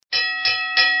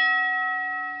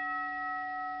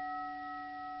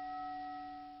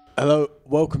Hello,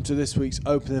 welcome to this week's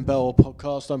Opening Bell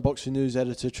podcast. I'm boxing news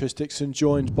editor Tris Dixon,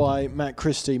 joined by Matt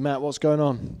Christie. Matt, what's going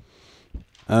on?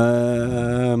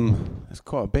 There's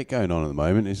quite a bit going on at the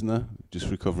moment, isn't there?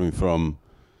 Just recovering from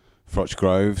Froch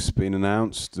Groves being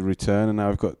announced, the return, and now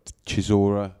we've got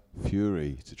Chisora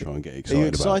Fury to try and get excited about. Are you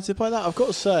excited by that? I've got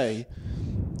to say,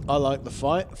 I like the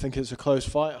fight. I think it's a close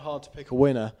fight, hard to pick a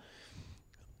winner.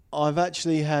 I've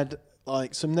actually had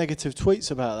some negative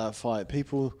tweets about that fight.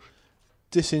 People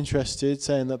disinterested,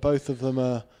 saying that both of them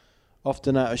are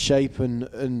often out of shape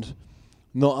and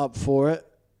not up for it.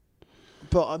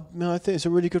 But I think it's a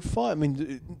really good fight. I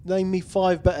mean, name me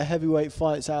 5 better heavyweight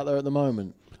fights out there at the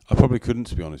moment. I probably couldn't,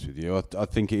 to be honest with you. I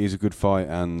think it is a good fight,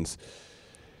 and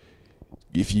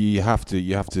if you have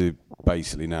to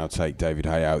basically now take David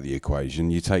Haye out of the equation.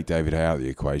 You take David Haye out of the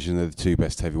equation, they're the 2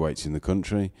 best heavyweights in the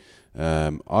country.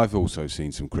 I've also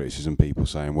seen some criticism, people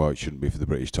saying, well, it shouldn't be for the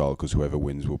British title because whoever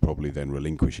wins will probably then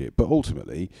relinquish it. But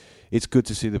ultimately, it's good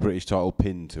to see the British title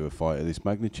pinned to a fight of this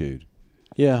magnitude.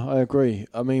 Yeah, I agree.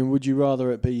 I mean, would you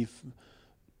rather it be,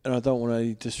 and I don't want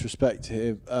any disrespect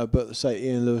here, but say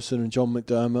Ian Lewison and John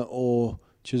McDermott or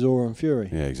Chisora and Fury?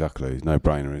 Yeah, exactly. It's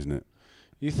no-brainer, isn't it?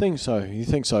 You think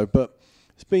so. But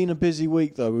it's been a busy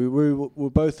week, though. We were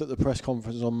both at the press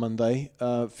conference on Monday.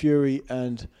 Fury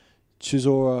and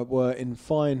Chisora were in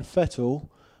fine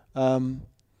fettle.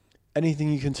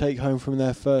 Anything you can take home from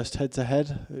their first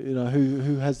head-to-head? You know,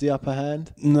 who has the upper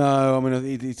hand? No, I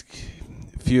mean,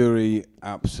 Fury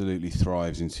absolutely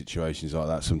thrives in situations like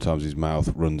that. Sometimes his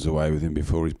mouth runs away with him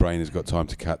before his brain has got time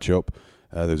to catch up.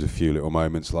 There's a few little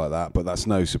moments like that, but that's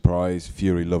no surprise.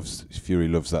 Fury loves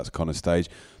that kind of stage.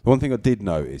 The one thing I did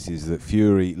notice is that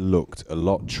Fury looked a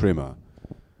lot trimmer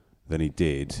than he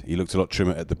did. He looked a lot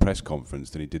trimmer at the press conference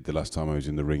than he did the last time I was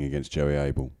in the ring against Joey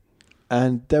Abel.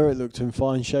 And Derek looked in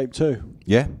fine shape too.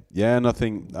 Yeah, and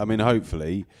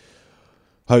hopefully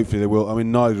they will. I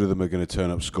mean, neither of them are going to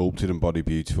turn up sculpted and body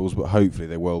beautifuls, but hopefully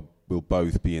they will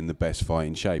both be in the best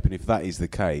fighting shape. And if that is the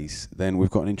case, then we've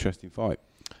got an interesting fight.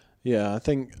 Yeah, I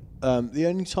think the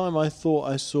only time I thought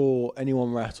I saw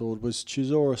anyone rattled was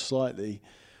Chisora slightly,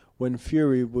 when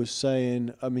Fury was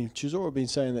saying, I mean, Chisora had been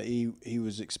saying that he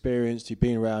was experienced, he'd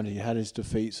been around, he had his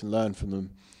defeats and learned from them.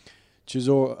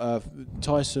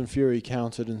 Tyson Fury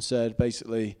countered and said,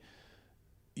 basically,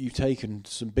 you've taken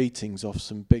some beatings off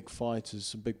some big fighters,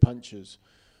 some big punchers,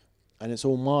 and it's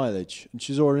all mileage. And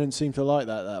Chisora didn't seem to like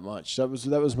that much. That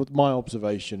was my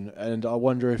observation, and I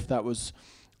wonder if that was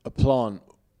a plant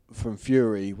from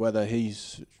Fury, whether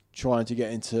he's trying to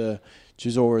get into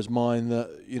Chisora's mind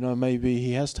that, you know, maybe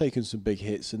he has taken some big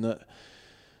hits and that,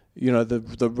 you know,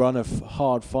 the run of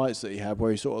hard fights that he had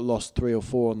where he sort of lost 3 or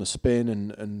 4 on the spin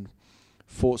and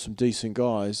fought some decent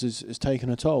guys is taken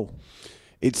a toll.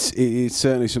 It's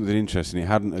certainly something interesting. It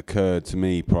hadn't occurred to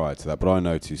me prior to that, but I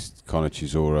noticed kind of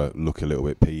Chisora look a little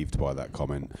bit peeved by that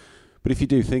comment. But if you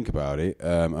do think about it,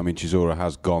 I mean, Chisora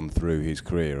has gone through his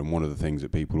career, and one of the things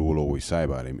that people will always say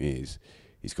about him is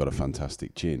he's got a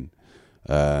fantastic chin.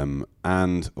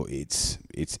 And it's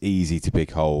easy to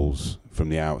pick holes from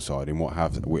the outside in what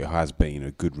has been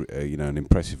a good, an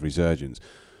impressive resurgence.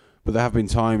 But there have been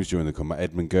times during the combat.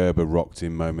 Edmund Gerber rocked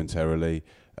him momentarily.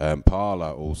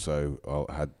 Parla also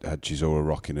had Chisora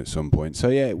rocking at some point. So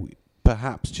yeah,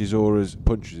 perhaps Chisora's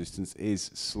punch resistance is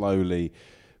slowly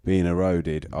being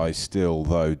eroded. I still,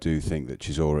 though, do think that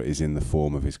Chisora is in the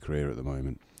form of his career at the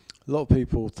moment. A lot of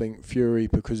people think Fury,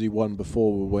 because he won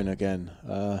before, will win again.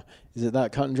 Is it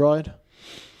that cut and dried?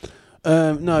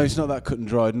 No, it's not that cut and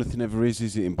dried. Nothing ever is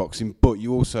it, in boxing? But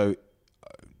you also,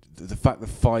 the fact the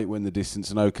fight went the distance,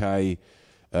 and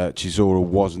Chisora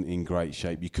wasn't in great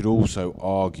shape. You could also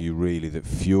argue, really, that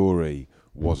Fury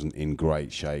wasn't in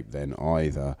great shape then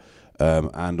either.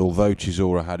 And although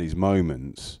Chisora had his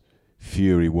moments,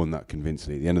 Fury won that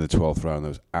convincingly. At the end of the 12th round,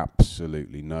 there was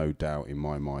absolutely no doubt in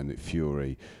my mind that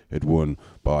Fury had won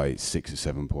by 6 or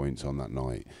 7 points on that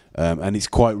night. And it's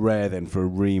quite rare then for a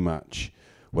rematch,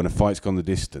 when a fight's gone the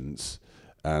distance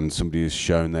and somebody has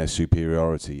shown their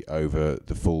superiority over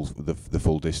the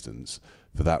full distance,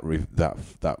 for that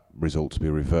result to be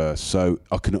reversed. So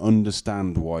I can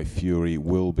understand why Fury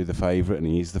will be the favourite, and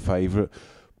he is the favourite,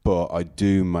 but I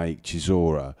do make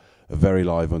Chisora a very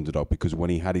live underdog, because when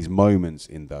he had his moments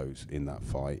in that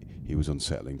fight, he was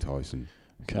unsettling Tyson.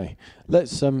 Okay,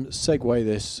 let's segue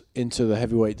this into the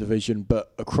heavyweight division,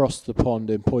 but across the pond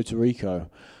in Puerto Rico,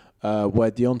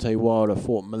 where Deontay Wilder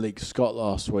fought Malik Scott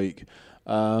last week.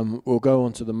 We'll go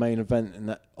on to the main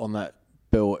event on that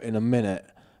bill in a minute,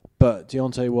 but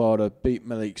Deontay Wilder beat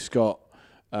Malik Scott.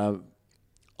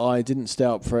 I didn't stay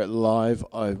up for it live.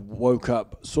 I woke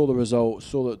up, saw the result,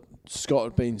 saw that Scott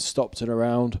had been stopped in a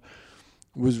round,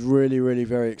 was really, really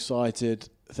very excited,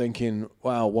 thinking,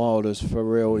 wow, Wilder's for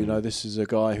real. You know, this is a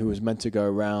guy who was meant to go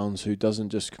rounds, who doesn't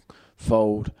just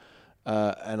fold.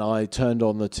 And I turned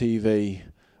on the TV,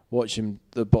 watching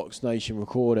the Box Nation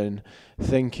recording,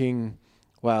 thinking,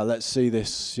 wow, let's see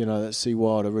this, let's see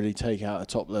Wilder really take out a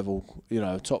top level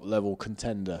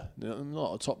contender.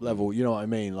 Not a top level, you know what I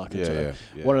mean? Like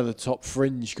one of the top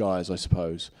fringe guys, I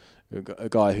suppose. A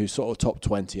guy who's sort of top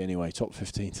 20 anyway, top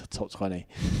 15 to top 20.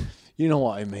 You know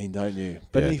what I mean, don't you?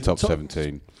 Top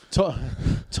 17.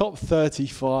 Top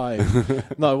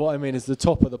 35. No, what I mean is the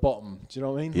top of the bottom. Do you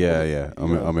know what I mean? Yeah.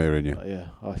 I'm hearing you.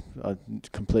 I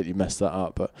completely messed that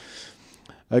up. But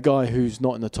a guy who's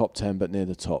not in the top 10 but near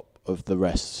the top of the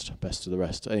rest, best of the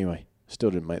rest. Anyway, still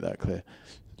didn't make that clear.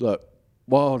 Look,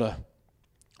 Wilder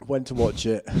went to watch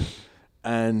it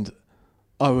and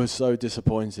I was so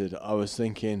disappointed. I was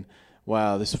thinking,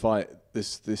 wow, this fight,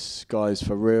 this guy's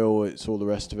for real. It's all the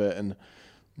rest of it. And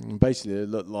basically it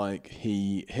looked like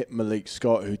he hit Malik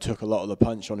Scott, who took a lot of the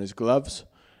punch on his gloves,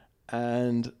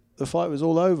 and the fight was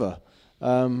all over.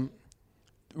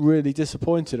 Really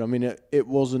disappointed. I mean, it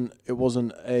wasn't despite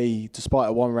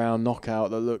a 1-round knockout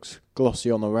that looks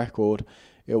glossy on the record,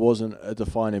 it wasn't a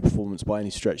defining performance by any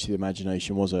stretch of the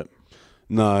imagination, was it?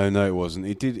 No, it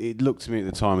wasn't. It looked to me at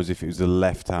the time as if it was the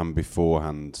left hand before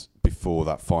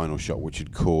that final shot which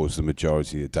had caused the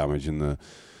majority of the damage, and the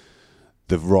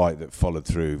right that followed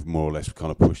through more or less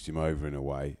kind of pushed him over in a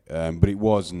way. But it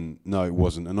wasn't. No, it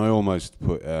wasn't. And I almost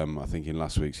put, I think in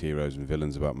last week's Heroes and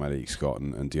Villains about Malik Scott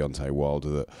and Deontay Wilder,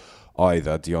 that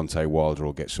either Deontay Wilder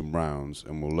will get some rounds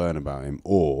and we'll learn about him,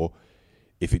 or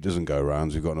if it doesn't go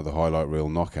rounds, we've got another highlight reel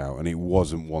knockout. And it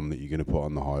wasn't one that you're going to put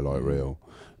on the highlight reel.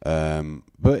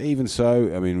 But even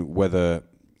so, I mean, whether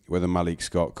Malik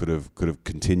Scott could have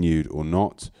continued or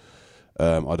not,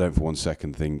 I don't for one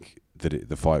second think that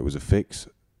the fight was a fix.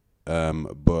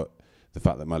 But the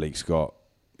fact that Malik Scott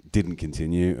didn't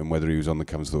continue, and whether he was on the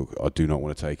canvas, look, I do not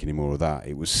want to take any more of that.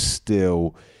 It's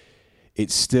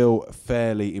still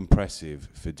fairly impressive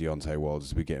for Deontay Wilder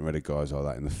to be getting rid of guys like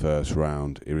that in the first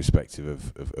round,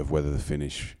 irrespective of whether the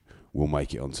finish will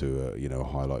make it onto a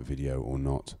highlight video or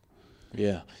not.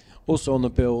 Yeah. Also on the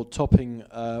bill, topping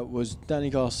was Danny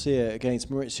Garcia against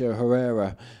Mauricio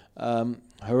Herrera.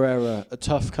 Herrera, a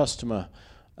tough customer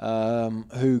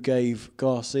who gave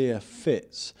Garcia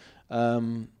fits.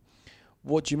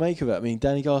 What do you make of it? I mean,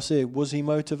 Danny Garcia, was he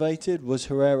motivated? Was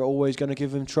Herrera always going to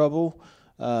give him trouble?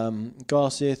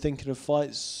 Garcia thinking of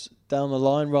fights down the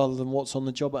line rather than what's on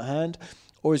the job at hand?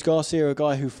 Or is Garcia a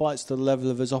guy who fights to the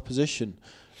level of his opposition?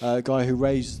 A guy who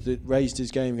raised his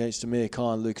game against Amir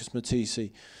Khan, Lucas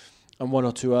Matisi, and one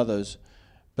or two others,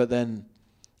 but then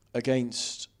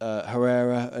against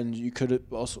Herrera, and you could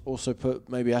also put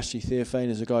maybe Ashley Theophane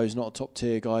as a guy who's not a top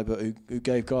tier guy, but who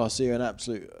gave Garcia an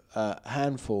absolute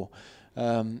handful.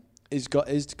 Is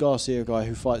Garcia a guy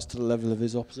who fights to the level of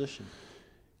his opposition?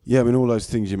 Yeah, I mean, all those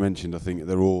things you mentioned, I think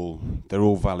they're all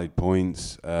valid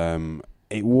points.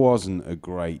 It wasn't a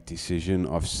great decision.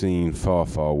 I've seen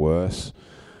far worse.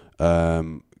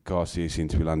 Garcia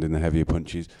seemed to be landing the heavier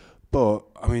punches, but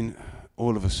I mean,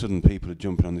 all of a sudden people are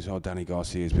jumping on this. Oh, Danny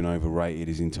Garcia's been overrated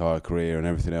his entire career and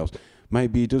everything else.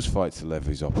 Maybe he does fight to the level of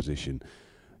his opposition.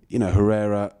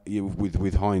 Herrera,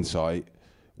 with hindsight,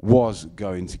 was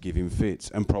going to give him fits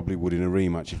and probably would in a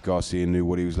rematch if Garcia knew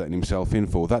what he was letting himself in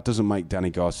for. That doesn't make Danny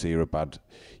Garcia a bad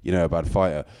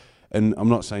fighter. And I'm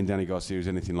not saying Danny Garcia is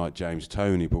anything like James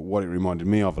Toney, but what it reminded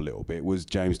me of a little bit was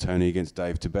James Toney against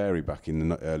Dave Taberi back in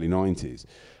the early 90s.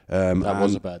 That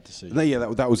was a bad decision. Yeah,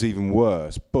 that was even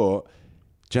worse. But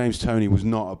James Toney was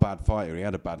not a bad fighter. He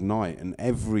had a bad night. And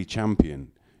every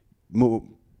champion,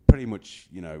 pretty much,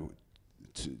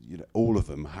 all of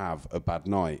them have a bad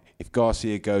night. If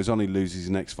Garcia goes on, he loses his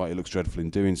next fight, he looks dreadful in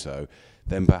doing so,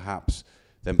 then perhaps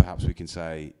we can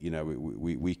say,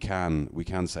 we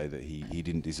can say that he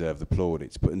didn't deserve the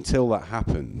plaudits. But until that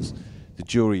happens, the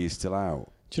jury is still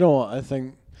out. Do you know what? I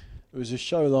think there was a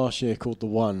show last year called The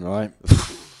One, right?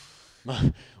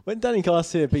 When Danny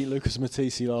Garcia beat Lucas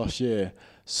Matisi last year,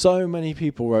 so many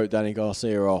people wrote Danny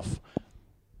Garcia off.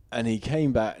 And he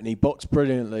came back and he boxed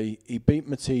brilliantly. He beat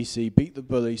Matisi, beat the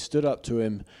bully, stood up to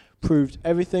him, proved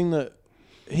everything that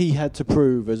he had to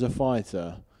prove as a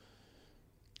fighter.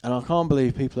 And I can't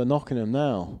believe people are knocking him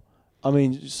now. I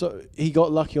mean, so he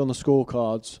got lucky on the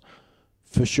scorecards,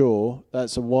 for sure.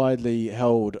 That's a widely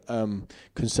held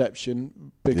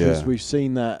conception, because we've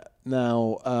seen that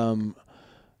now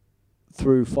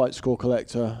through Fight Score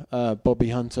Collector, Bobby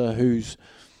Hunter, who's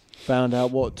found out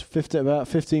about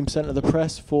 15% of the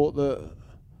press thought that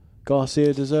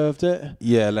Garcia deserved it?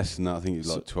 Yeah, less than that. I think it's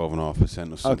like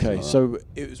 12.5% or something. Okay, like so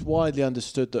it was widely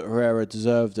understood that Herrera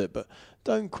deserved it, but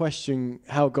don't question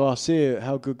how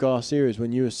good Garcia is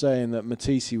when you were saying that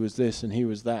Matisse was this and he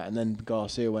was that, and then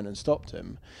Garcia went and stopped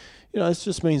him. This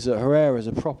just means that Herrera is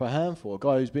a proper handful, a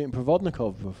guy who's beaten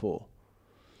Provodnikov before.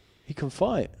 He can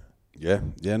fight. Yeah,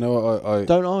 no, I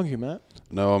don't argue, Matt.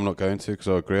 No, I'm not going to, because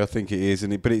I agree. I think it is,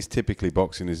 but it's typically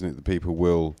boxing, isn't it? That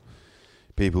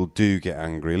people do get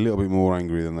angry, a little bit more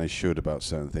angry than they should about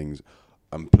certain things.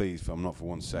 And please, I'm not for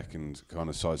 1 second kind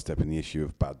of sidestepping the issue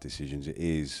of bad decisions. It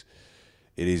is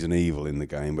an evil in the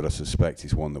game, but I suspect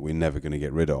it's one that we're never going to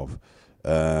get rid of.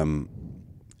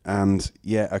 And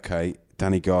yeah, okay,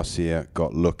 Danny Garcia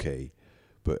got lucky,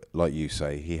 but like you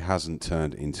say, he hasn't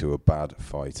turned into a bad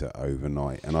fighter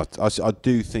overnight. And I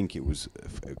do think it was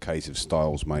a case of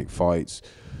styles make fights.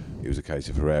 It was a case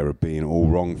of Herrera being all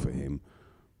wrong for him,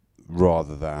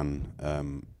 rather than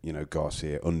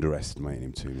Garcia underestimating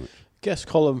him too much. Guest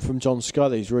column from John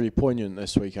Scully is really poignant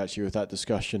this week, actually, with that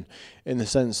discussion, in the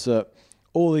sense that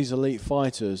all these elite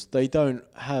fighters, they don't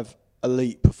have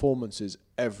elite performances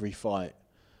every fight.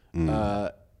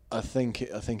 I think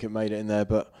it made it in there,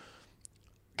 but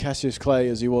Cassius Clay,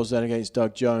 as he was then against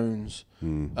Doug Jones,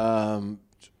 Mayweather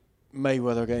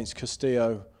against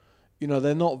Castillo,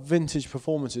 they're not vintage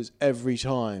performances every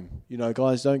time.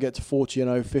 Guys don't get to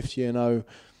 40-0,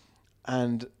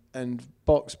 50-0, and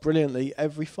box brilliantly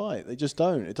every fight. They just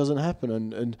don't. It doesn't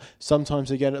happen, and sometimes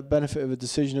they get a benefit of a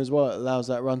decision as well. It allows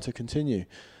that run to continue.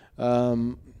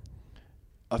 I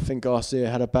think Garcia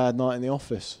had a bad night in the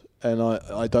office, and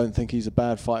I don't think he's a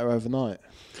bad fighter overnight.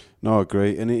 No, I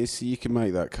agree, and you can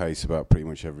make that case about pretty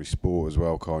much every sport as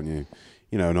well, can't you?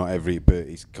 Not every, but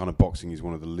it's kind of boxing is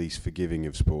one of the least forgiving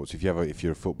of sports. If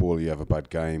you're a footballer, you have a bad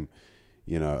game.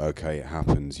 Okay, it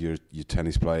happens. You're a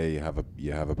tennis player, you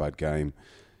have a bad game,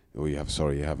 or you have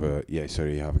a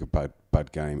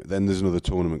bad game. Then there's another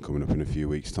tournament coming up in a few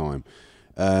weeks' time.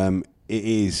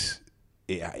 It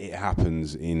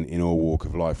happens in all walk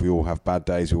of life. We all have bad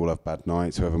days. We all have bad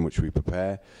nights. However much we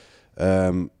prepare,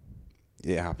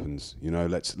 it happens.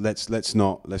 Let's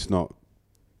not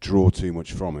draw too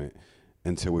much from it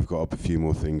until we've got up a few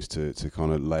more things to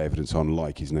kind of lay evidence on,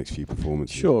 like his next few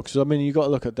performances. Sure, because you've got to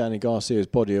look at Danny Garcia's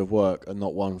body of work and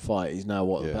not one fight. He's now,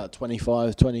 about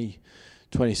 25, 20,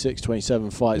 26,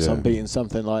 27 fights, unbeaten,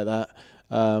 something like that.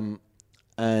 And,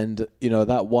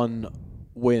 that one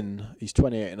win, he's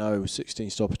 28-0, 16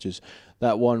 stoppages.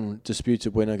 That one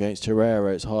disputed win against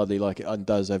Herrera, it's hardly like it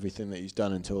undoes everything that he's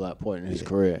done until that point in his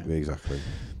career. Exactly.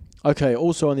 Okay,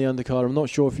 also on the undercard, I'm not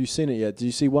sure if you've seen it yet. Did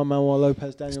you see Juan Manuel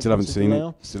Lopez, Daniel? Still haven't seen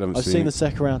it. I've seen the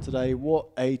second round today. What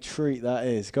a treat that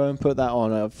is. Go and put that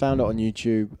on. I found it on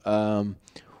YouTube.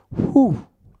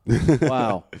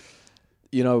 Wow.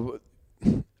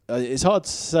 It's hard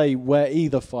to say where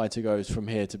either fighter goes from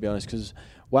here, to be honest, because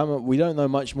we don't know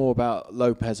much more about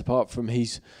Lopez apart from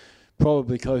he's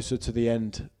probably closer to the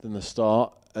end than the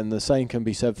start, and the same can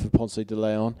be said for Ponce de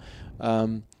Leon.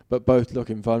 But both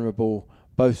looking vulnerable.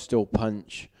 Both still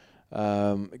punch.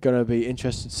 Going to be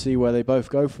interested to see where they both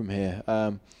go from here.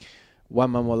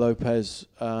 Juan Manuel Lopez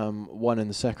won in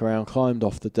the second round, climbed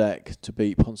off the deck to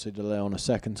beat Ponce de Leon a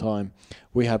second time.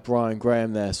 We had Brian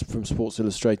Graham there from Sports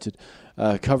Illustrated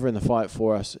covering the fight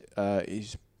for us.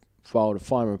 He's filed a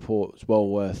fine report. It's well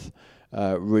worth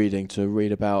reading to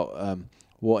read about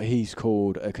what he's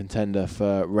called a contender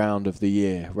for round of the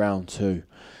year, round 2.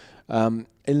 In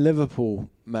Liverpool,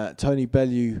 Matt, Tony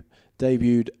Bellew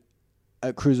debuted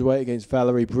at cruiserweight against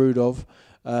Valery Brudov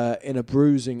in a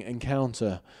bruising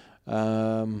encounter.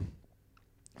 Bellew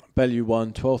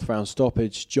won, 12th round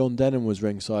stoppage. John Denham was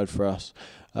ringside for us.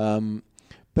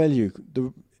 Bellew,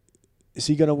 is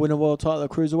he going to win a world title at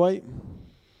cruiserweight?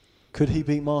 Could he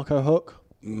beat Marco Huck?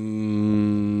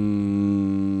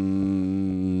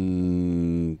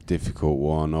 Difficult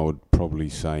one. I would probably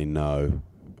say no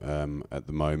at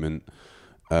the moment.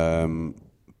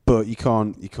 But you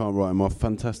can't write him off.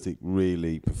 Fantastic,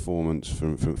 really, performance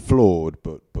from flawed,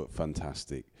 but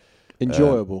fantastic,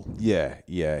 enjoyable.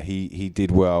 He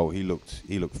did well. He looked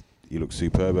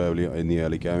superb in the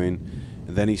early going,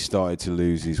 and then he started to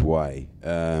lose his way.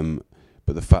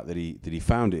 But the fact that he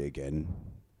found it again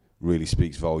really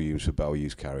speaks volumes for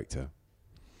Bellew's character.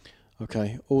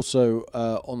 Okay. Also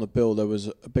on the bill, there was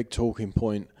a big talking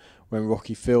point when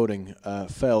Rocky Fielding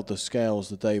failed the scales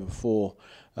the day before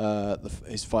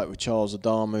his fight with Charles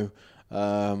Adamu.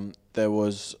 There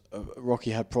was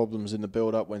Rocky had problems in the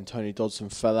build-up when Tony Dodson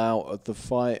fell out of the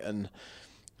fight, and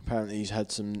apparently he's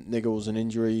had some niggles and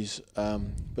injuries,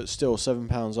 but still 7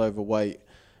 pounds overweight.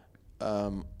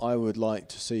 I would like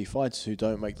to see fighters who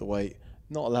don't make the weight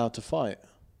not allowed to fight.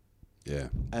 Yeah.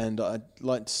 And I'd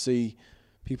like to see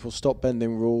people stop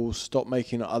bending rules, stop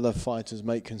making other fighters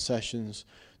make concessions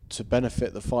to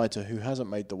benefit the fighter who hasn't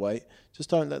made the weight. Just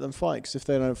don't let them fight, because if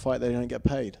they don't fight, they don't get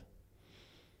paid.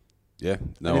 Yeah.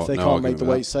 And if they can't make the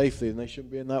weight safely, then they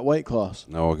shouldn't be in that weight class.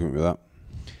 No argument with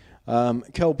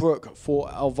that. Kell Brook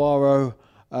fought Alvaro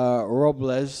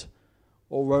Robles,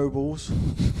 or Robles,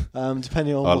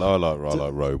 depending on... I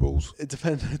like Robles.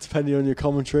 Depending on your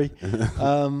commentary.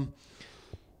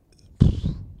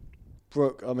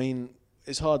 Brook, I mean,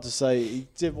 it's hard to say. He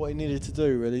did what he needed to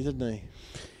do, really, didn't he?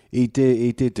 He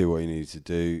did do what he needed to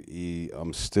do.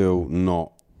 I'm still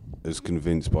not as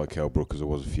convinced by Kell Brook as I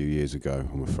was a few years ago,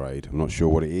 I'm afraid. I'm not sure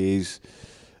what it is,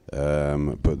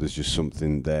 but there's just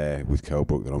something there with Kell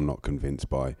Brook that I'm not convinced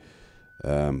by.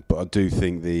 But I do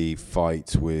think the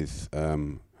fight with,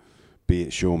 be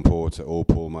it Sean Porter or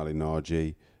Paul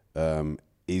Malignaggi,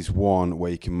 is one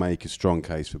where you can make a strong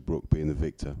case for Brook being the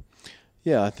victor.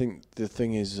 Yeah, I think the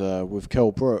thing is with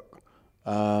Kell Brook,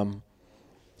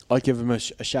 I give him a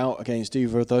shout against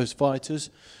either of those fighters.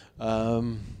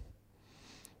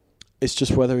 It's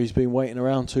just whether he's been waiting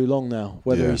around too long now,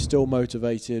 whether he's still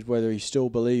motivated, whether he still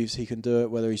believes he can do it,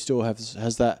 whether he still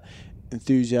has that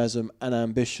enthusiasm and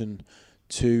ambition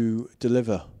to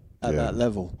deliver at that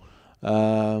level.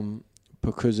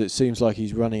 Because it seems like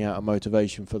he's running out of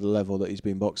motivation for the level that he's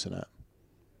been boxing at.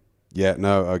 Yeah,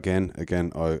 no, again,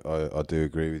 I do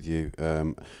agree with you.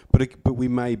 But we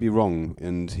may be wrong,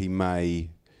 and he may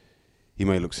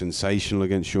look sensational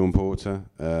against Sean Porter,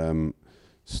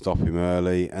 stop him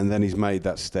early, and then he's made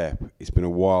that step. It's been a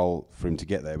while for him to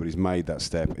get there, but he's made that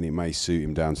step, and it may suit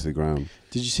him down to the ground.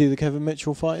 Did you see the Kevin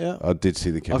Mitchell fight yet? I did see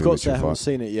the Kevin Mitchell fight. I've got to say I haven't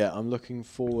seen it yet. I'm looking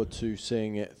forward to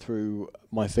seeing it through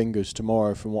my fingers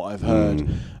tomorrow, from what I've heard.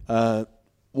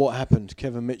 What happened?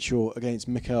 Kevin Mitchell against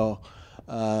Mikhail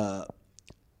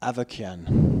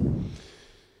Avakian.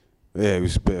 Yeah, it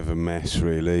was a bit of a mess,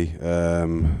 really.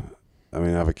 I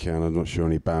mean, Avakian, I'm not sure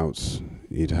any bouts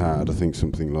he'd had. I think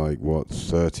something like,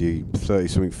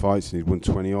 30-something fights, and he'd won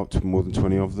more than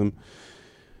 20 of them.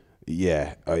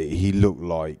 Yeah, he looked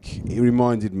like... He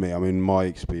reminded me... I mean, my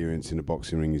experience in a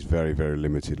boxing ring is very, very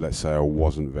limited. Let's say I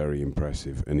wasn't very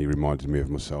impressive, and he reminded me of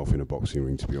myself in a boxing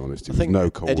ring, to be honest. It was no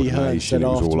coordination. It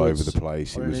was all over the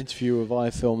place. In an interview with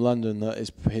iFilm London that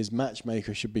his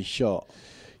matchmaker should be shot.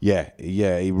 Yeah,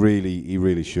 he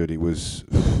really should. It was...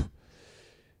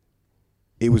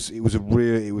 It was a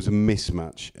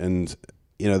mismatch, and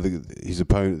his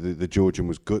opponent, the Georgian,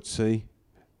 was gutsy,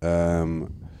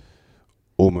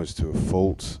 almost to a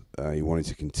fault. He wanted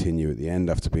to continue at the end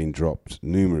after being dropped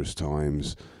numerous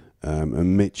times,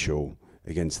 and Mitchell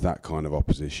against that kind of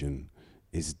opposition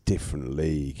is a different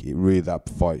league. That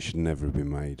fight should never have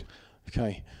been made.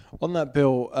 Okay, on that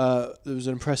bill, there was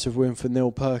an impressive win for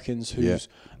Neil Perkins, who's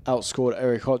outscored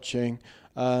Eric Hotching.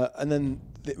 And then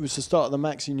it was the start of the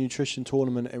Maxi Nutrition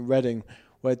tournament in Reading,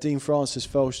 where Dean Francis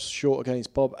fell short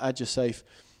against Bob Ajisafe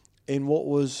in what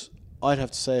was, I'd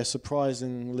have to say, a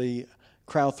surprisingly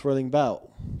crowd-thrilling bout.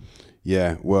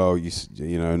 Yeah, well,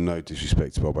 you know, no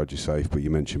disrespect to Bob Ajisafe, but you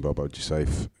mentioned Bob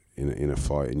Ajisafe in a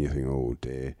fight, and you think, oh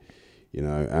dear, you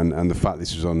know, and the fact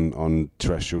this was on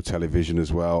terrestrial television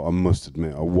as well, I must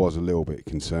admit I was a little bit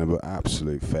concerned, but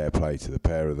absolute fair play to the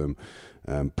pair of them.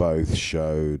 Both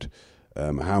showed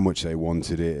how much they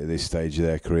wanted it at this stage of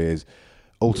their careers.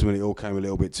 Ultimately, it all came a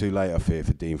little bit too late, I fear,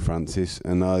 for Dean Francis.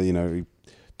 And, you know,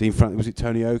 Dean Francis, was it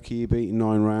Tony Oki he beat in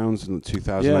 9 rounds in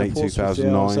 2008,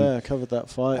 2009? Yeah, I was there, I covered that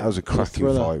fight. That was a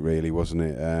cracking fight, really, wasn't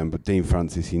it? But Dean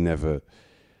Francis, he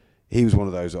was one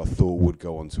of those I thought would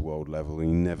go on to world level, and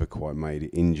he never quite made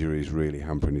it. Injuries really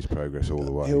hampering his progress all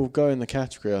the way. He'll go in the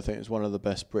category, I think, as one of the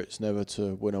best Brits never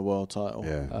to win a world title.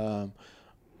 Yeah.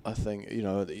 I think, you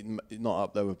know, not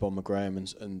up there with Bob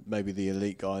McGraham and maybe the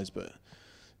elite guys, but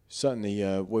certainly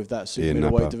with that super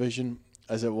middleweight division,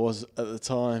 as it was at the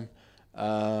time,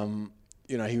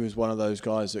 you know, he was one of those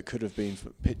guys that could have been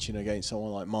pitching against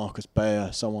someone like Marcus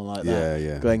Bayer, someone like that.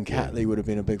 Yeah. Glenn Catley would have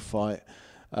been a big fight.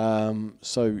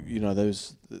 So, you know,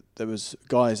 there was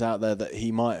guys out there that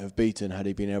he might have beaten had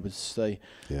he been able to stay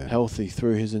healthy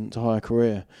through his entire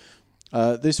career.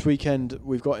 This weekend,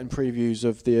 we've got in previews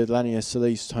of the Atlania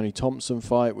Solis-Tony Thompson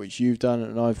fight, which you've done,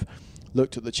 and I've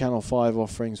looked at the Channel 5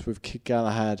 offerings with Kid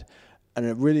Galahad, and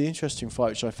a really interesting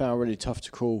fight, which I found really tough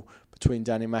to call, between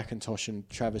Danny McIntosh and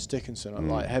Travis Dickinson at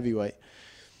light heavyweight.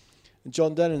 And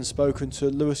John Dennon's spoken to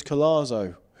Luis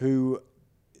Collazo, who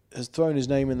has thrown his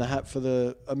name in the hat for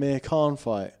the Amir Khan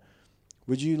fight.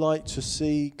 Would you like to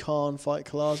see Khan fight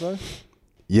Collazo?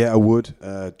 Yeah, I would.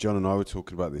 John and I were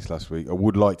talking about this last week. I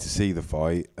would like to see the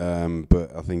fight,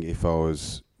 but I think if I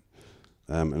was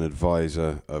an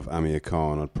advisor of Amir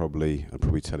Khan, I'd probably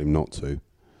tell him not to.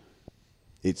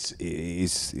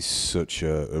 It's such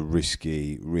a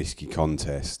risky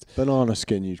contest. Banana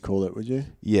skin, you'd call it, would you?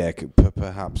 Yeah,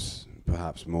 perhaps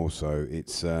more so.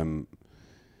 It's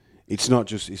not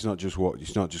just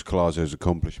Collazo's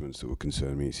accomplishments that would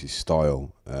concern me. It's his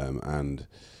style, and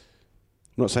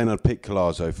I'm not saying I'd pick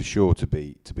Collazo for sure to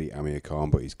beat Amir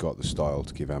Khan, but he's got the style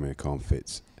to give Amir Khan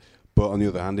fits. But on the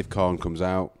other hand, if Khan comes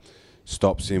out,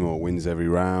 stops him or wins every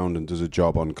round and does a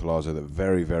job on Collazo that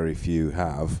very, very few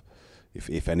have,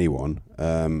 if anyone,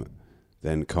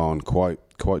 then Khan quite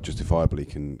justifiably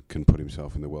can put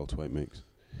himself in the welterweight mix.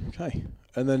 Okay.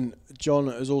 And then John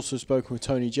has also spoken with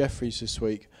Tony Jeffries this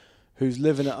week, who's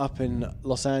living it up in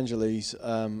Los Angeles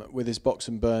with his Box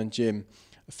and Burn gym.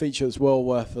 A feature that's well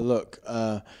worth a look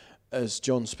as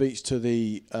John speaks to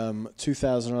the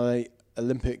 2008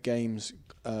 Olympic Games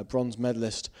bronze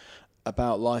medalist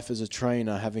about life as a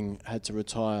trainer, having had to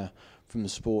retire from the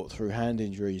sport through hand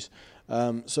injuries.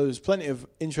 So there's plenty of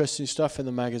interesting stuff in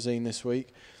the magazine this week.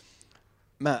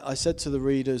 Matt, I said to the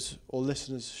readers, or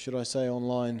listeners, should I say,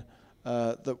 online,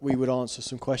 that we would answer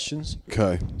some questions.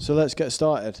 Okay. So let's get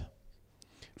started.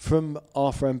 From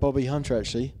our friend Bobby Hunter,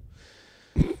 actually.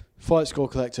 Fight Score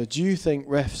Collector, do you think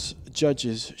refs,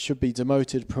 judges should be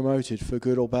demoted, promoted for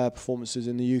good or bad performances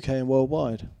in the UK and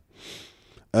worldwide?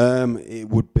 It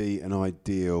would be an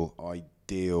ideal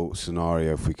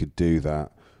scenario if we could do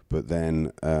that. But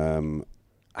then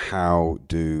how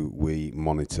do we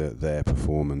monitor their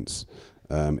performance?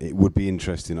 It would be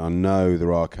interesting. I know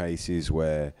there are cases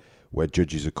where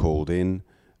judges are called in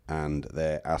and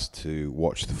they're asked to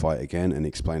watch the fight again and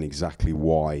explain exactly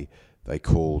why they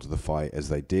called the fight as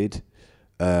they did.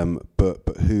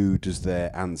 But who does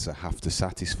their answer have to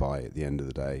satisfy at the end of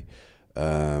the day?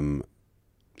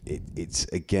 It's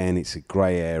a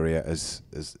grey area, as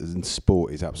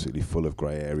sport is absolutely full of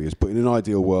grey areas. But in an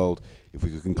ideal world, if we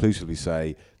could conclusively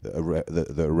say that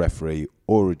a referee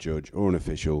or a judge or an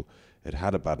official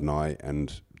had a bad night,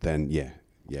 and then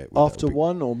after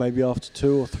one, or maybe after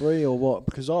two or three, or what?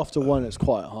 Because after one, it's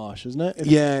quite harsh, isn't it?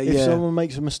 If someone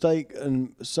makes a mistake,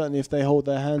 and certainly if they hold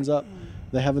their hands up,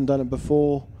 they haven't done it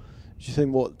before. Do you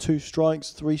think 2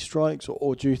 strikes, 3 strikes,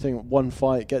 or do you think one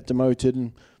fight, get demoted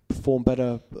and perform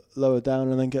better lower down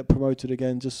and then get promoted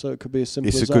again, just so it could be as simple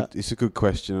as that? It's a good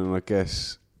question, and I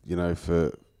guess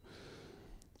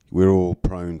we're all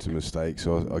prone to mistakes,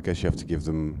 so I guess you have to give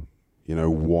them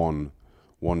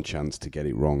one chance to get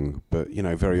it wrong, but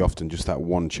very often just that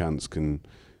one chance can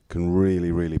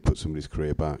really put somebody's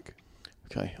career back.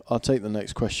 Okay, I'll take the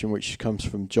next question, which comes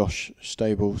from Josh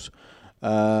Stables.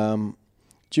 Do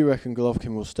you reckon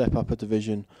Golovkin will step up a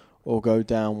division or go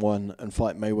down one and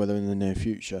fight Mayweather in the near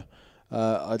future?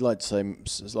 I'd like to see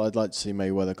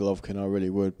Mayweather Golovkin. I really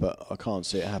would, but I can't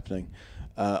see it happening.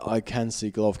 I can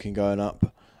see Golovkin going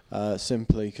up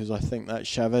simply because I think that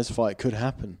Chavez fight could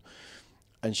happen,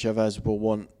 and Chavez will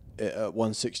want it at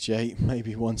 168,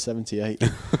 maybe 178.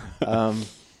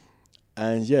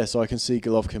 And so I can see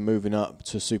Golovkin moving up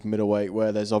to super middleweight,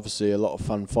 where there's obviously a lot of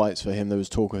fun fights for him. There was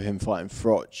talk of him fighting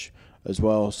Froch as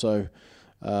well, so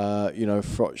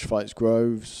Froch fights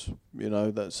Groves,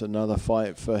 that's another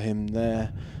fight for him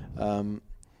there.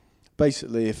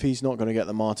 Basically, if he's not going to get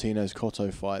the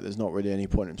Martinez-Cotto fight, there's not really any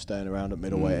point in him staying around at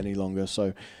middleweight any longer.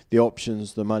 So the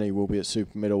options, the money will be at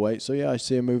super middleweight. So I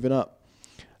see him moving up.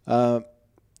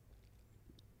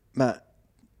 Matt,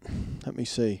 let me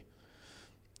see.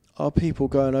 Are people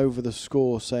going over the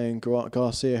score saying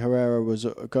Garcia Herrera was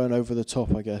going over the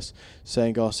top, I guess,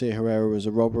 saying Garcia Herrera was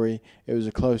a robbery? It was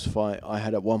a close fight. I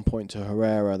had at one point to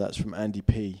Herrera. That's from Andy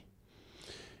P.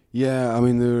 Yeah, I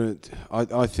mean,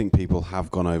 I think people have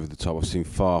gone over the top. I've seen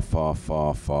far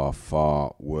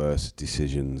worse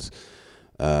decisions.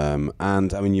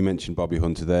 And I mean, you mentioned Bobby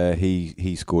Hunter there.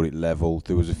 He scored it level.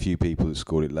 There was a few people that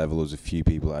scored it level. There was a few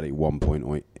people at it 1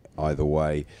 point either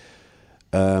way.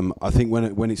 I think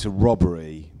when it's a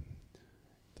robbery,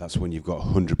 that's when you've got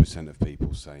 100% of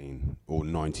people saying, or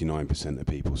 99% of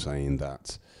people saying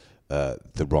that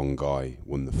the wrong guy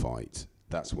won the fight.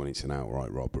 That's when it's an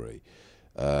outright robbery.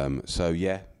 In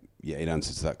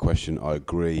answer to that question, I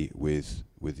agree with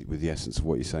the essence of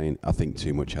what you're saying. I think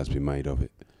too much has been made of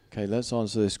it. Okay, let's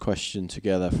answer this question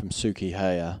together from Suki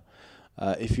Haya.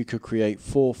 If you could create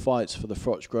 4 fights for the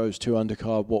Froch Groves 2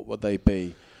 undercard, what would they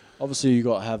be? Obviously, you've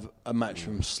got to have a match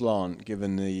from Slant,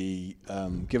 given the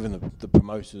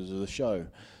promoters of the show.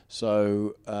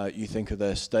 So you think of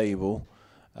their stable.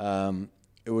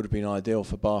 It would have been ideal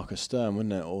for Barker Stern,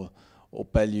 wouldn't it? Or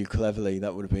Bellew Cleverly.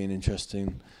 That would have been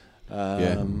interesting.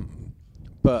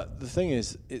 But the thing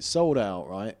is, it's sold out,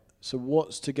 right? So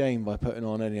what's to gain by putting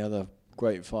on any other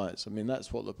great fights? I mean,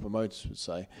 that's what the promoters would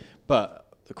say. But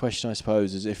the question, I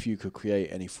suppose, is if you could create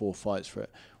any 4 fights for it,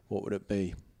 what would it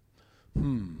be?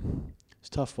 It's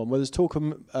a tough one. Well, there's talk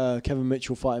of Kevin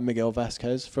Mitchell fighting Miguel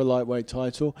Vasquez for a lightweight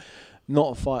title.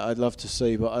 Not a fight I'd love to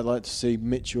see, but I'd like to see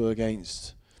Mitchell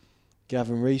against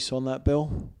Gavin Rees on that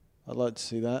bill. I'd like to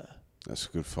see that. That's a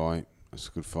good fight.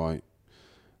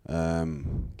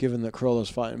 Given that Corolla's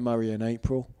fighting Murray in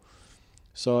April.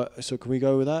 So can we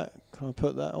go with that? Can I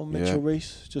put that on Mitchell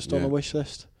Rees, just on the wish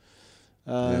list?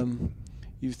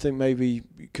 You think maybe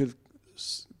you could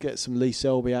get some Lee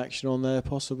Selby action on there,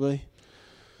 possibly?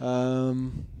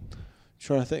 Trying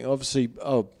to think. Obviously,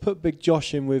 put Big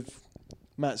Josh in with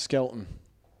Matt Skelton.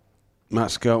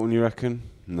 Matt Skelton, you reckon?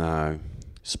 No.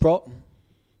 Sprott?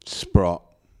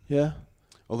 Yeah.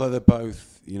 Although they're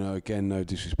both, again, no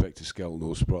disrespect to Skelton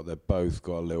or Sprott, they've both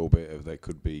got a little bit of, they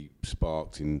could be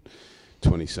sparked in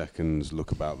 20 seconds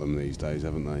look about them these days,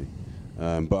 haven't they?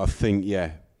 But I think,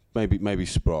 maybe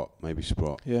Sprott.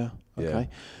 Yeah, okay. Yeah.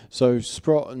 So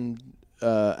Sprott and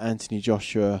Anthony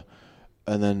Joshua,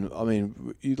 and then, I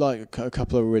mean, you'd like a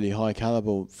couple of really high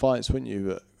caliber fights, wouldn't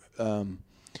you?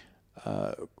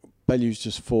 Bellew's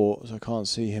just fought, so I can't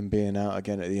see him being out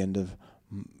again at the end of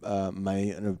May,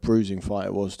 and a bruising fight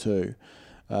it was too.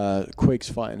 Quigg's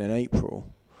fighting in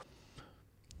April.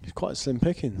 It's quite slim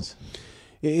pickings.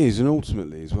 It is, and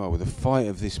ultimately as well, with a fight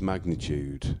of this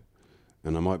magnitude,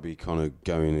 and I might be kind of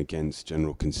going against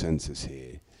general consensus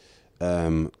here,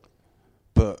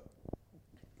 but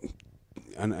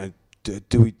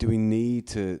do we need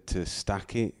to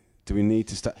stack it? Do we need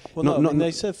to stack? Well,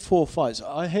 they said 4 fights.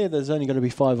 I hear there's only going to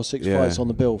be 5 or 6 fights on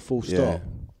the bill, full stop.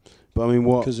 But I mean,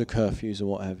 what? Because of curfews and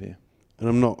what have you. And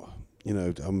I'm not,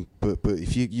 but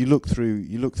if you look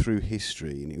through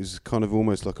history, and it was kind of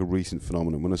almost like a recent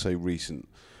phenomenon. When I say recent,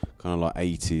 kind of like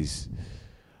 80s,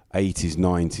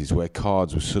 90s, where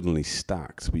cards were suddenly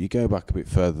stacked. But you go back a bit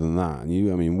further than that,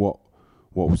 and what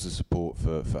was the support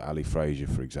for Ali Frazier,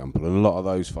 for example, and a lot of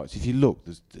those fights. If you look,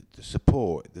 there's the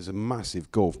support. There's a massive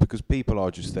gulf because people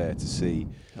are just there to see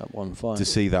that one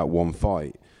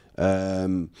fight.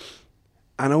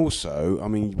 And also, I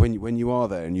mean, when you are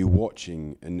there and you're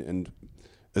watching, and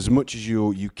as much as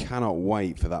you cannot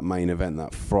wait for that main event, the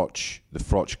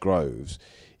Froch Groves,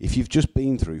 if you've just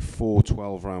been through 4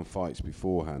 12-round fights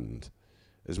beforehand,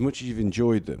 as much as you've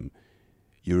enjoyed them,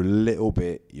 you're a little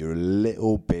bit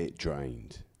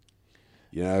drained.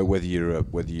 Whether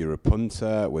you're a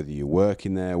punter, whether you're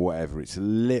working there, whatever, it's a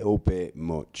little bit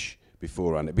much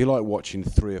beforehand. It'd be like watching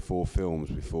 3 or 4 films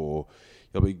before.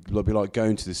 It'll be like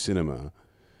going to the cinema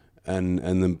and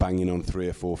then banging on 3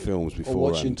 or 4 films before.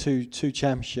 Or watching two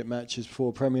championship matches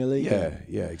before Premier League.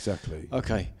 Yeah, exactly.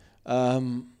 Okay.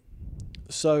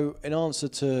 So in answer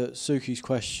to Suki's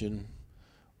question,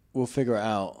 we'll figure it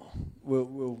out.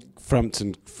 We'll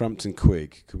Frampton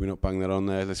Quigg. Could we not bang that on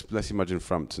there? Let's imagine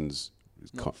Frampton's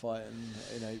not fighting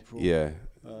in April. Yeah.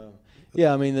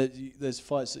 I mean, there's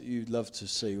fights that you'd love to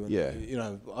see. I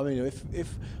mean,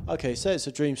 if say it's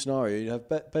a dream scenario, you'd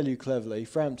have Bellew Cleverly,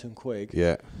 Frampton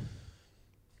Quigg,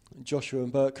 Joshua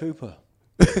and Burt Cooper.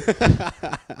 I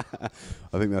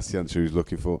think that's the answer he was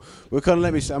looking for. But kind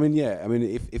of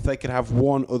if they could have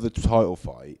one other title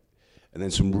fight, and then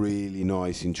some really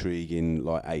nice, intriguing,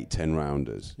 like 8-10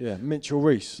 rounders. Yeah, Mitchell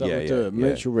Rees. That would do it.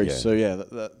 Mitchell Rees. So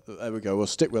there we go. We'll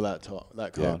stick with that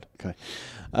card. Yeah.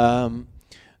 Okay.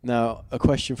 Now, a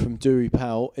question from Dewey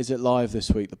Powell. Is it live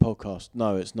this week, the podcast?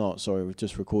 No, it's not. Sorry, we've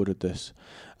just recorded this.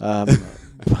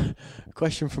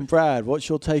 Question from Brad. What's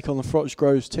your take on the Froch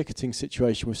Groves ticketing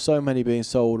situation with so many being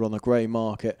sold on the grey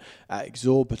market at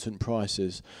exorbitant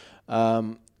prices?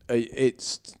 I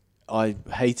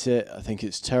hate it. I think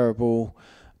it's terrible.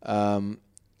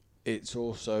 It's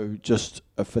also just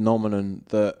a phenomenon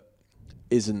that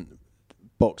isn't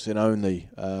boxing only.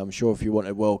 I'm sure if you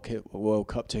wanted World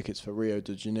Cup tickets for Rio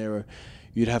de Janeiro,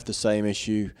 you'd have the same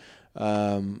issue.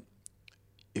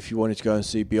 If you wanted to go and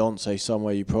see Beyonce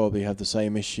somewhere, you probably have the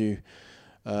same issue.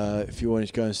 If you wanted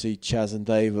to go and see Chaz and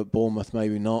Dave at Bournemouth,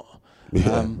 maybe not.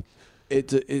 Yeah.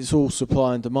 It's all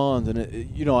supply and demand, and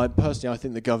I personally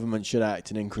think the government should act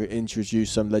and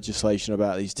introduce some legislation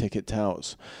about these ticket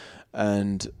touts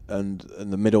and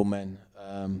the middlemen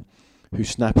who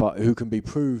snap up, who can be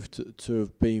proved to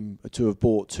have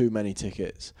bought too many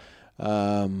tickets.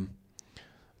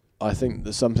 I think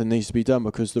that something needs to be done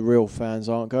because the real fans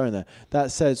aren't going there.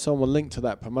 That said, someone linked to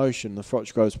that promotion, the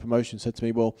Froch Groves promotion, said to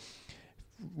me, "Well,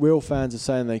 real fans are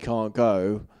saying they can't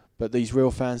go." But these real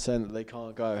fans saying that they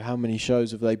can't go, how many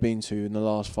shows have they been to in the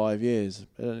last 5 years?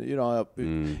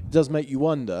 It does make you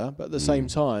wonder. But at the same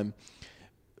time,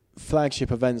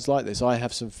 flagship events like this, I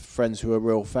have some friends who are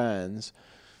real fans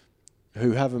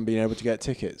who haven't been able to get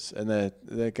tickets, and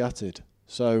they're gutted.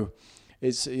 So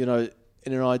it's, you know,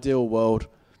 in an ideal world,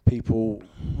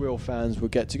 real fans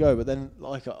would get to go. But then,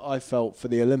 like I felt for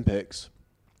the Olympics,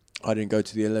 I didn't go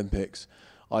to the Olympics.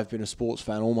 I've been a sports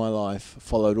fan all my life,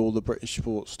 followed all the British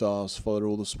sports stars, followed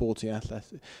all the sporting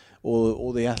athletes,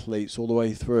 all the athletes all the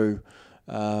way through.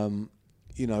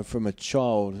 You know, from a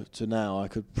child to now, I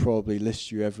could probably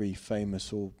list you every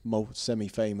famous or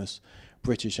semi-famous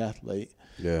British athlete.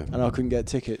 Yeah. And I couldn't get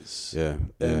tickets. Yeah.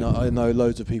 And I know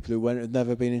loads of people who had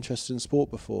never been interested in sport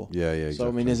before. Yeah, exactly. So,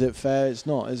 I mean, is it fair? It's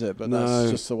not, is it? But no,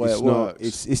 that's just the way it not.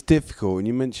 works. It's difficult. And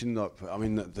you mentioned, like, I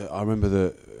mean, I remember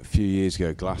that a few years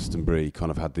ago, Glastonbury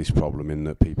kind of had this problem in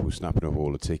that people were snapping up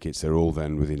all the tickets. They're all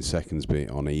then within seconds be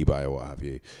on eBay or what have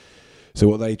you. So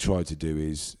what they tried to do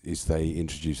is they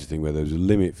introduced a thing where there was a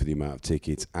limit for the amount of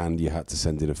tickets, and you had to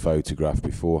send in a photograph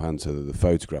beforehand so that the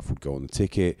photograph would go on the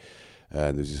ticket.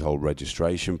 And there's this whole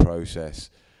registration process.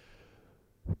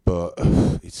 But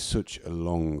it's such a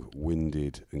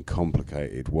long-winded and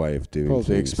complicated way of doing things.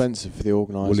 Probably expensive for the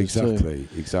organisers. Well,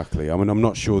 exactly. I mean, I'm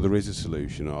not sure there is a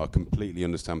solution. I completely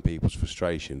understand people's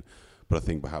frustration, but I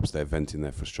think perhaps they're venting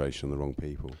their frustration on the wrong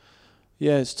people.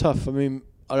 Yeah, it's tough. I mean,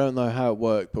 I don't know how it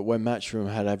worked, but when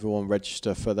Matchroom had everyone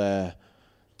register for their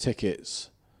tickets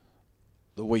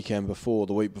the week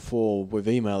before with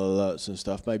email alerts and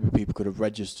stuff, maybe people could have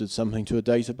registered something to a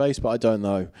database, but I don't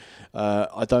know.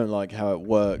 I don't like how it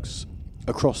works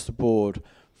across the board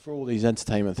for all these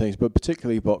entertainment things, but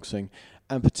particularly boxing,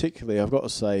 and particularly, I've got to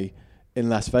say, in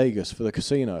Las Vegas for the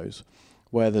casinos,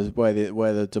 where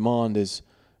the demand is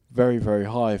very, very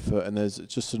high and there's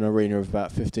just an arena of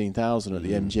about 15,000 at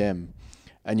the MGM,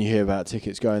 and you hear about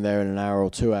tickets going there in an hour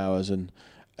or 2 hours, and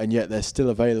yet they're still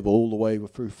available all the way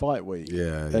through fight week.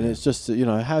 Yeah. And it's just, you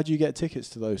know, how do you get tickets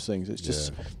to those things? It's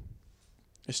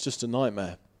just a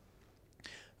nightmare.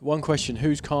 One question,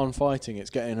 who's Khan fighting?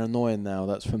 It's getting annoying now.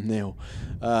 That's from Neil.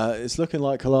 It's looking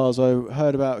like Collazo.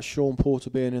 Heard about Sean Porter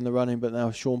being in the running, but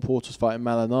now Sean Porter's fighting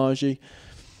Malignaggi.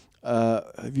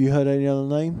 Have you heard any other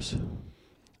names?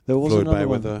 There was Floyd another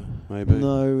Mayweather, one. maybe?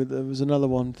 No, there was another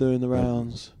one doing the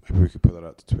rounds. Maybe we could put that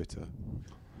out to Twitter.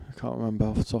 I can't remember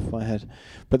off the top of my head.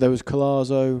 But there was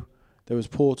Collazo, there was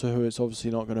Porter, who it's obviously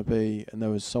not going to be, and there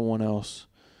was someone else.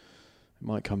 It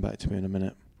might come back to me in a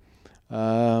minute.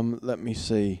 Let me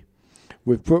see.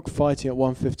 With Brook fighting at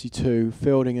 152,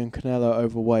 Fielding and Canelo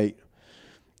overweight,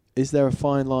 is there a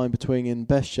fine line between in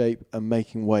best shape and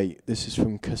making weight? This is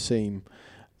from Kasim.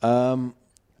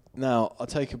 Now, I'll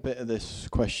take a bit of this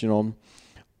question on.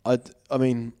 I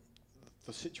mean,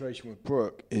 the situation with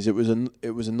Brook is it was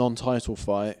a non-title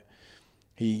fight.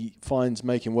 He finds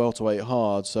making welterweight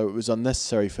hard, so it was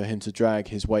unnecessary for him to drag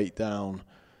his weight down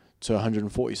to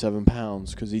 147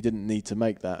 pounds because he didn't need to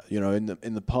make that. You know, in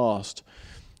the past,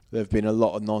 there have been a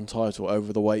lot of non-title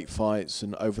over the weight fights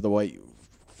and over the weight,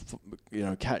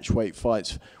 catch weight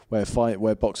fights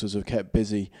where boxers have kept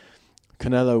busy.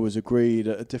 Canelo was agreed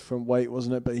at a different weight,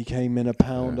 wasn't it? But he came in a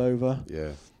pound over.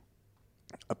 Yeah.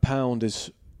 A pound is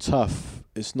tough.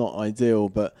 It's not ideal,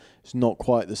 but it's not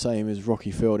quite the same as Rocky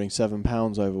Fielding, 7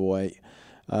 pounds overweight.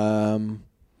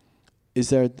 Is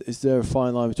there a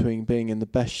fine line between being in the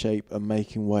best shape and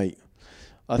making weight?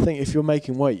 I think if you're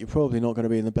making weight, you're probably not going to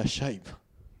be in the best shape.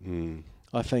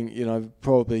 I think,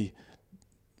 probably,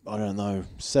 I don't know,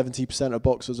 70% of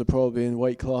boxers are probably in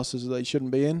weight classes that they shouldn't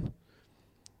be in.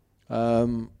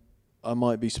 I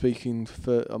might be speaking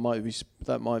for, I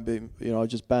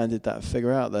just banded that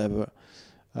figure out there, but,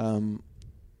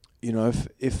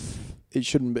 if it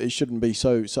shouldn't be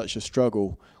such a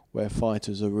struggle where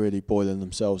fighters are really boiling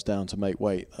themselves down to make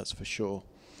weight, that's for sure.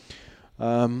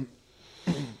 Okay,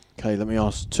 let me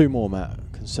ask two more, Matt.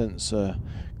 Sense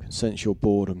your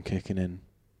boredom kicking in.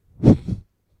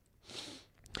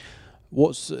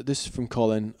 This is from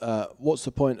Colin. What's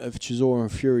the point of Chisora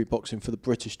and Fury boxing for the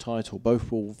British title?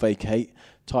 Both will vacate.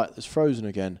 Title's frozen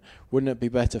again. Wouldn't it be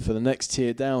better for the next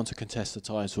tier down to contest the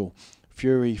title?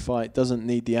 Fury fight doesn't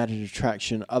need the added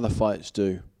attraction other fights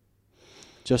do.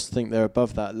 Just think they're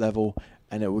above that level,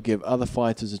 and it will give other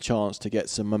fighters a chance to get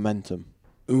some momentum.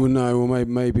 Well, no. Well,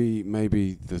 maybe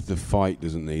the fight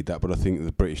doesn't need that, but I think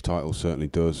the British title certainly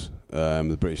does.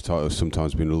 The British title has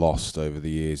sometimes been lost over the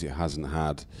years. It hasn't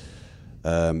had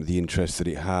the interest that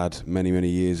it had many, many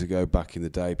years ago. Back in the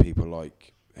day, people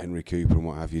like Henry Cooper and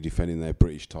what have you defending their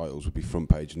British titles would be front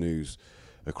page news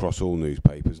across all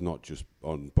newspapers, not just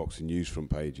on Boxing News front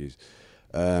pages.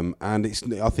 And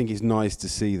I think it's nice to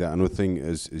see that. And I think,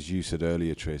 as you said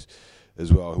earlier, Tris,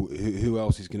 as well. Who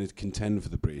else is going to contend for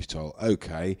the British title?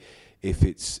 Okay, if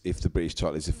the British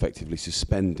title is effectively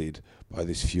suspended by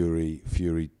this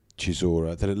Fury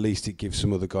Chisora, then at least it gives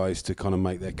some other guys to kind of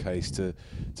make their case to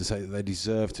say that they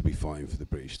deserve to be fighting for the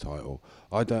British title.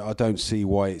 I don't see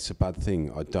why it's a bad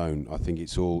thing. I don't. I think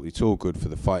it's all good for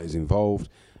the fighters involved,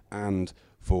 and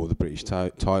for the British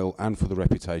title, and for the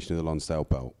reputation of the Lonsdale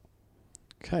belt.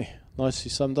 Okay, nicely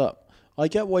summed up. I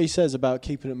get what he says about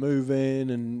keeping it moving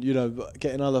and, you know,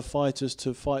 getting other fighters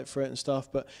to fight for it and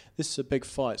stuff, but this is a big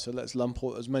fight, so let's lump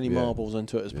as many marbles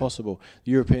into it as possible.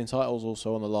 The European title's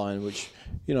also on the line, which,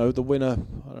 you know, the winner,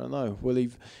 I don't know,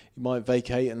 he might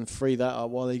vacate and free that up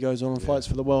while he goes on and fights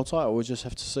for the world title. We'll just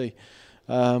have to see.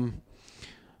 One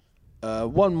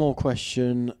more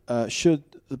question. Should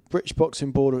the British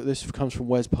Boxing Board, this comes from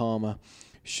Wes Palmer,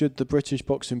 should the British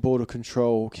Boxing Board of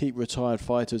Control keep retired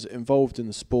fighters involved in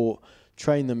the sport,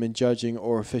 train them in judging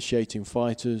or officiating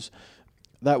fighters?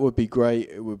 That would be great.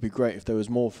 It would be great if there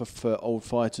was more for old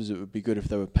fighters. It would be good if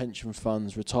there were pension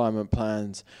funds, retirement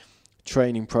plans,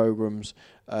 training programs.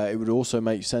 It would also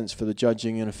make sense for the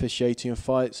judging and officiating of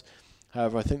fights.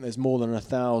 However, I think there's more than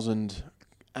 1,000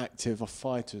 active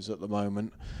fighters at the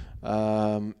moment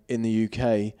in the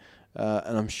UK,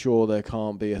 and I'm sure there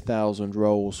can't be 1,000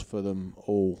 roles for them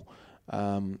all.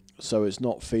 So it's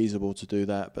not feasible to do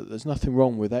that, but there's nothing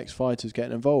wrong with ex-fighters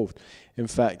getting involved. In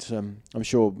fact, I'm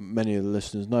sure many of the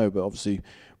listeners know, but obviously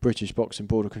British Boxing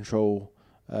Board of Control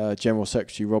General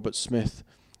Secretary Robert Smith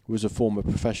was a former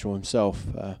professional himself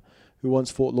who once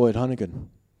fought Lloyd Honeyghan.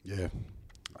 Yeah.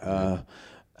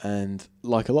 And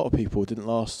like a lot of people, didn't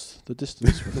last the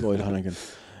distance with Lloyd Honeyghan.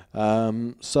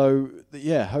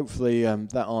 Hopefully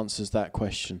that answers that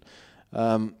question.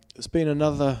 It's been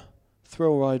another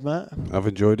thrill ride, Matt. I've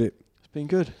enjoyed it. It's been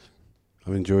good.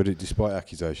 I've enjoyed it despite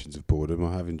accusations of boredom.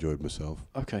 I have enjoyed myself.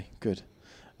 Okay, good.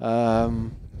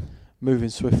 Moving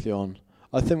swiftly on.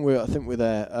 I think we're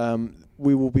there.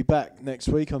 We will be back next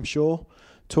week, I'm sure,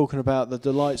 talking about the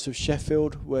delights of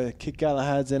Sheffield, where Kid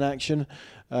Galahad's in action.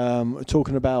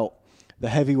 Talking about the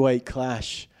heavyweight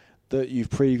clash that you've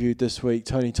previewed this week,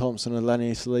 Tony Thompson and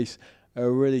Lenny Solis. A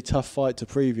really tough fight to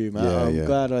preview, Matt. I'm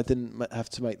glad I didn't have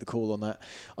to make the call on that.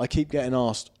 I keep getting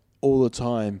asked all the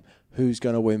time who's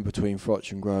going to win between Froch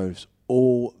and Groves,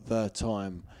 all the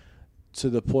time, to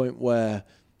the point where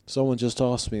someone just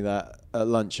asked me that at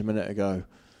lunch a minute ago,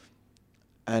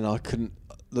 and I couldn't.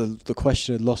 The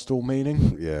question had lost all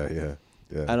meaning. Yeah.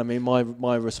 And I mean,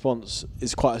 my response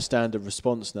is quite a standard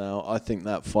response now. I think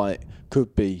that fight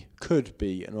could be,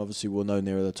 and obviously we'll know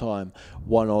nearer the time,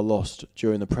 won or lost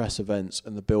during the press events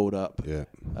and the build-up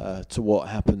to what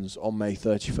happens on May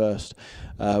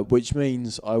 31st, which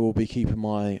means I will be keeping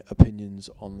my opinions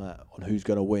on that, on who's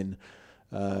going to win,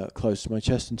 close to my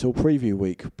chest until preview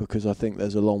week, because I think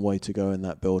there's a long way to go in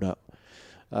that build-up.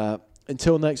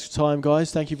 Until next time,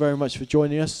 guys, thank you very much for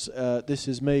joining us. This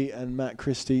is me and Matt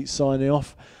Christie signing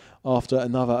off after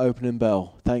another opening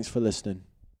bell. Thanks for listening.